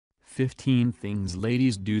15 things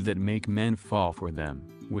ladies do that make men fall for them,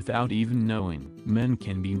 without even knowing. Men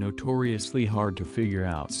can be notoriously hard to figure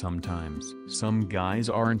out sometimes. Some guys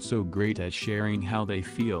aren't so great at sharing how they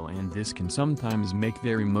feel, and this can sometimes make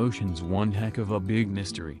their emotions one heck of a big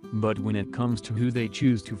mystery. But when it comes to who they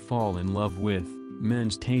choose to fall in love with,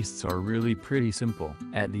 men's tastes are really pretty simple.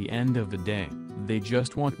 At the end of the day, they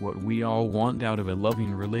just want what we all want out of a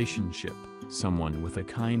loving relationship. Someone with a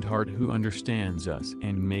kind heart who understands us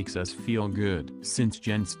and makes us feel good. Since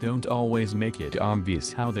gents don't always make it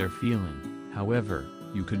obvious how they're feeling, however,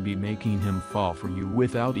 you could be making him fall for you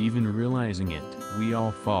without even realizing it. We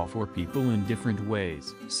all fall for people in different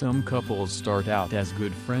ways. Some couples start out as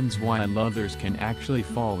good friends while others can actually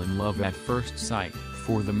fall in love at first sight.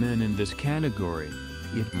 For the men in this category,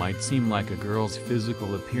 it might seem like a girl's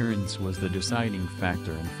physical appearance was the deciding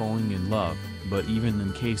factor in falling in love, but even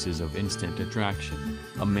in cases of instant attraction,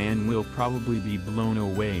 a man will probably be blown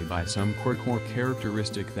away by some quirk or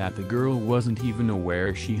characteristic that the girl wasn't even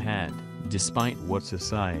aware she had. Despite what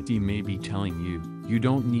society may be telling you, you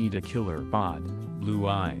don't need a killer bod, blue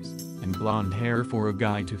eyes, and blonde hair for a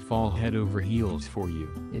guy to fall head over heels for you.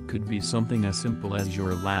 It could be something as simple as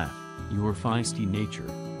your laugh, your feisty nature,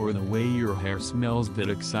 or the way your hair smells that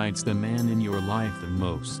excites the man in your life the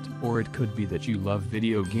most. Or it could be that you love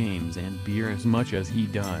video games and beer as much as he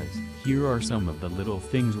does. Here are some of the little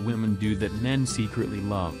things women do that men secretly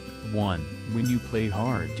love. 1. When you play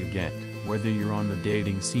hard to get, whether you're on the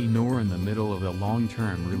dating scene or in the middle of a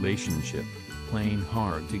long-term relationship. Playing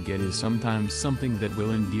hard to get is sometimes something that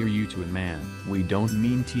will endear you to a man. We don't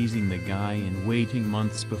mean teasing the guy and waiting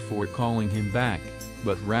months before calling him back,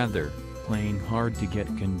 but rather, playing hard to get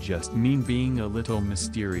can just mean being a little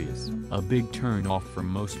mysterious. A big turn-off for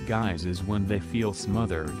most guys is when they feel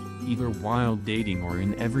smothered, either while dating or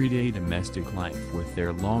in everyday domestic life with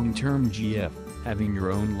their long-term GF. Having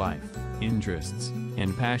your own life, interests,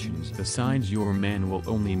 and passions besides your man will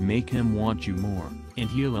only make him want you more, and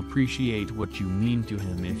he'll appreciate what you mean to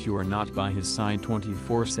him if you're not by his side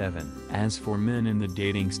 24/7. As for men in the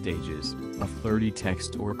dating stages, a flirty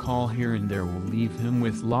text or call here and there will leave him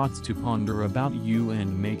with lots to ponder about you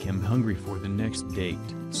and make him hungry for the next date.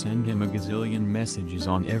 Send him a gazillion messages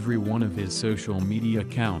on every one of his social media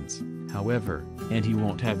accounts, however, and he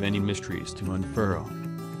won't have any mysteries to unfurl.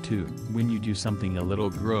 2. When you do something a little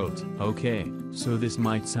gross. Okay, so this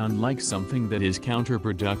might sound like something that is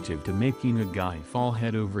counterproductive to making a guy fall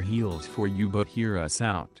head over heels for you, but hear us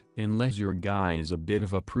out. Unless your guy is a bit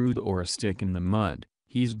of a prude or a stick in the mud,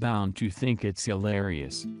 he's bound to think it's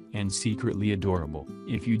hilarious, and secretly adorable.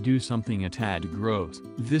 If you do something a tad gross,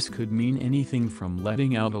 this could mean anything from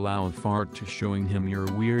letting out a loud fart to showing him your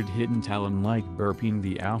weird hidden talent like burping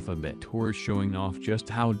the alphabet or showing off just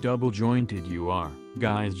how double-jointed you are.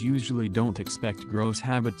 Guys usually don't expect gross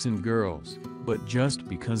habits in girls, but just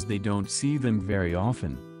because they don't see them very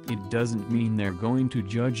often, it doesn't mean they're going to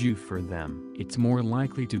judge you for them. It's more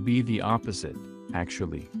likely to be the opposite.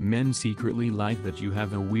 Actually, men secretly like that you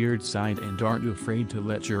have a weird side and aren't afraid to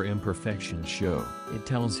let your imperfections show. It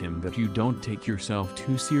tells him that you don't take yourself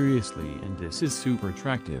too seriously, and this is super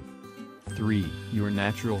attractive. 3. Your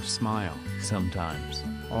natural smile. Sometimes,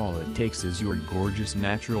 all it takes is your gorgeous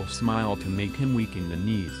natural smile to make him weak in the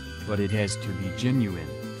knees, but it has to be genuine.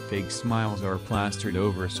 Fake smiles are plastered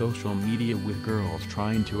over social media with girls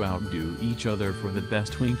trying to outdo each other for the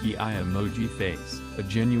best winky eye emoji face. A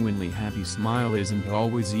genuinely happy smile isn't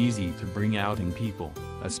always easy to bring out in people,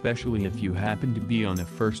 especially if you happen to be on a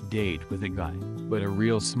first date with a guy. But a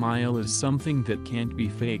real smile is something that can't be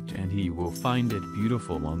faked, and he will find it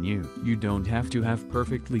beautiful on you. You don't have to have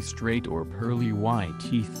perfectly straight or pearly white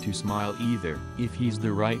teeth to smile either. If he's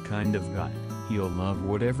the right kind of guy, he'll love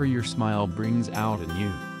whatever your smile brings out in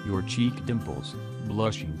you. Your cheek dimples,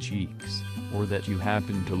 blushing cheeks, or that you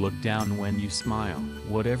happen to look down when you smile.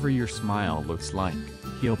 Whatever your smile looks like,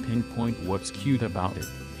 he'll pinpoint what's cute about it,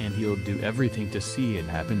 and he'll do everything to see it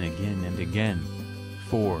happen again and again.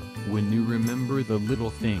 4. When you remember the little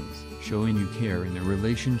things. Showing you care in a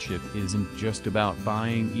relationship isn't just about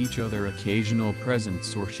buying each other occasional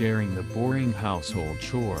presents or sharing the boring household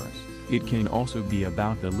chores. It can also be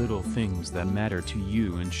about the little things that matter to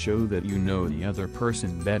you and show that you know the other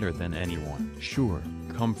person better than anyone. Sure,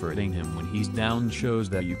 comforting him when he's down shows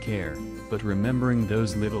that you care, but remembering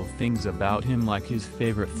those little things about him, like his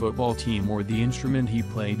favorite football team or the instrument he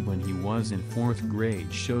played when he was in 4th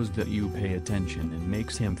grade, shows that you pay attention and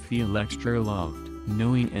makes him feel extra loved.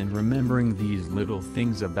 Knowing and remembering these little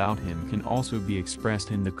things about him can also be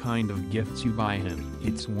expressed in the kind of gifts you buy him.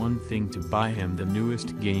 It's one thing to buy him the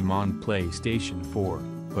newest game on PlayStation 4,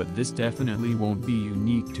 but this definitely won't be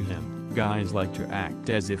unique to him. Guys like to act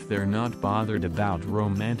as if they're not bothered about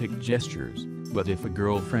romantic gestures, but if a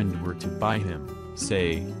girlfriend were to buy him,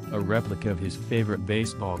 say, a replica of his favorite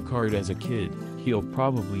baseball card as a kid, he'll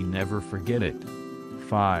probably never forget it.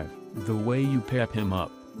 5. The way you pep him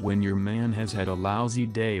up. When your man has had a lousy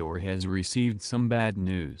day or has received some bad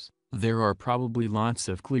news, there are probably lots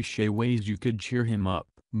of cliché ways you could cheer him up,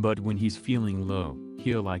 but when he's feeling low,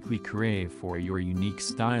 he'll likely crave for your unique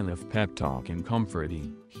style of pep talk and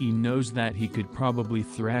comforting. He knows that he could probably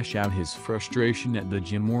thrash out his frustration at the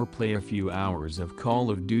gym or play a few hours of Call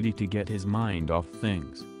of Duty to get his mind off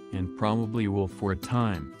things, and probably will for a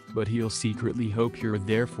time, but he'll secretly hope you're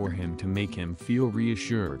there for him to make him feel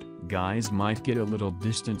reassured. Guys might get a little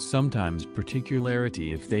distant sometimes,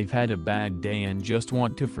 particularly if they've had a bad day and just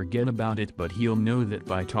want to forget about it, but he'll know that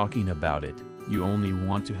by talking about it, you only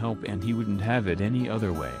want to help and he wouldn't have it any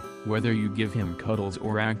other way. Whether you give him cuddles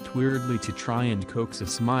or act weirdly to try and coax a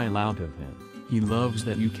smile out of him, he loves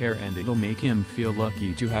that you care and it'll make him feel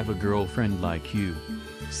lucky to have a girlfriend like you.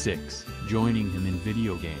 6. Joining him in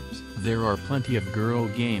video games. There are plenty of girl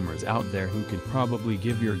gamers out there who could probably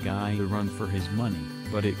give your guy a run for his money,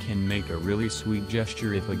 but it can make a really sweet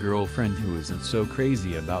gesture if a girlfriend who isn't so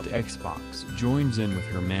crazy about Xbox joins in with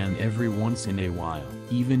her man every once in a while.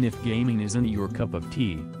 Even if gaming isn't your cup of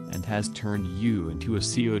tea, and has turned you into a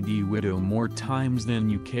COD widow more times than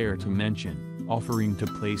you care to mention, offering to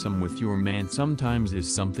play some with your man sometimes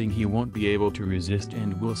is something he won't be able to resist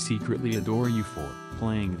and will secretly adore you for.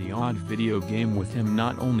 Playing the odd video game with him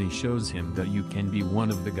not only shows him that you can be one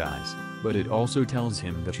of the guys, but it also tells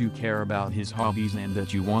him that you care about his hobbies and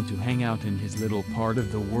that you want to hang out in his little part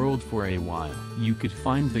of the world for a while. You could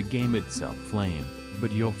find the game itself lame,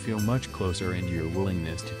 but you'll feel much closer and your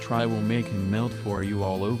willingness to try will make him melt for you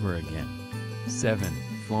all over again. 7.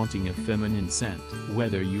 Flaunting a feminine scent.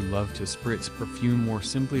 Whether you love to spritz perfume or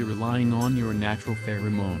simply relying on your natural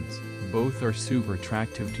pheromones, both are super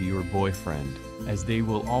attractive to your boyfriend, as they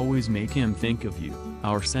will always make him think of you.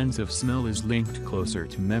 Our sense of smell is linked closer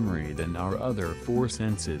to memory than our other 4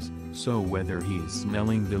 senses, so whether he is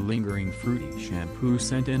smelling the lingering fruity shampoo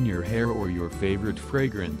scent in your hair or your favorite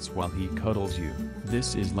fragrance while he cuddles you,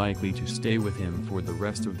 this is likely to stay with him for the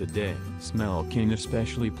rest of the day. Smell can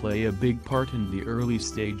especially play a big part in the early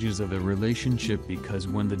stages of a relationship because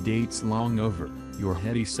when the date's long over, your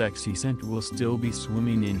heady sexy scent will still be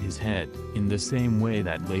swimming in his head. In the same way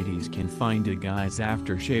that ladies can find a guy's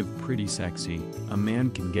aftershave pretty sexy, a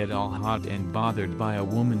man can get all hot and bothered by a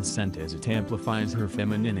woman's scent as it amplifies her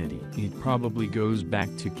femininity. It probably goes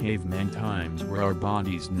back to caveman times where our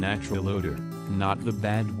body's natural odor, not the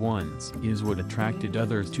bad ones, is what attracted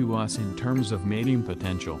others to us in terms of mating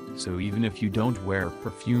potential. So even if you don't wear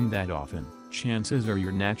perfume that often, chances are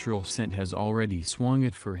your natural scent has already swung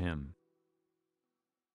it for him.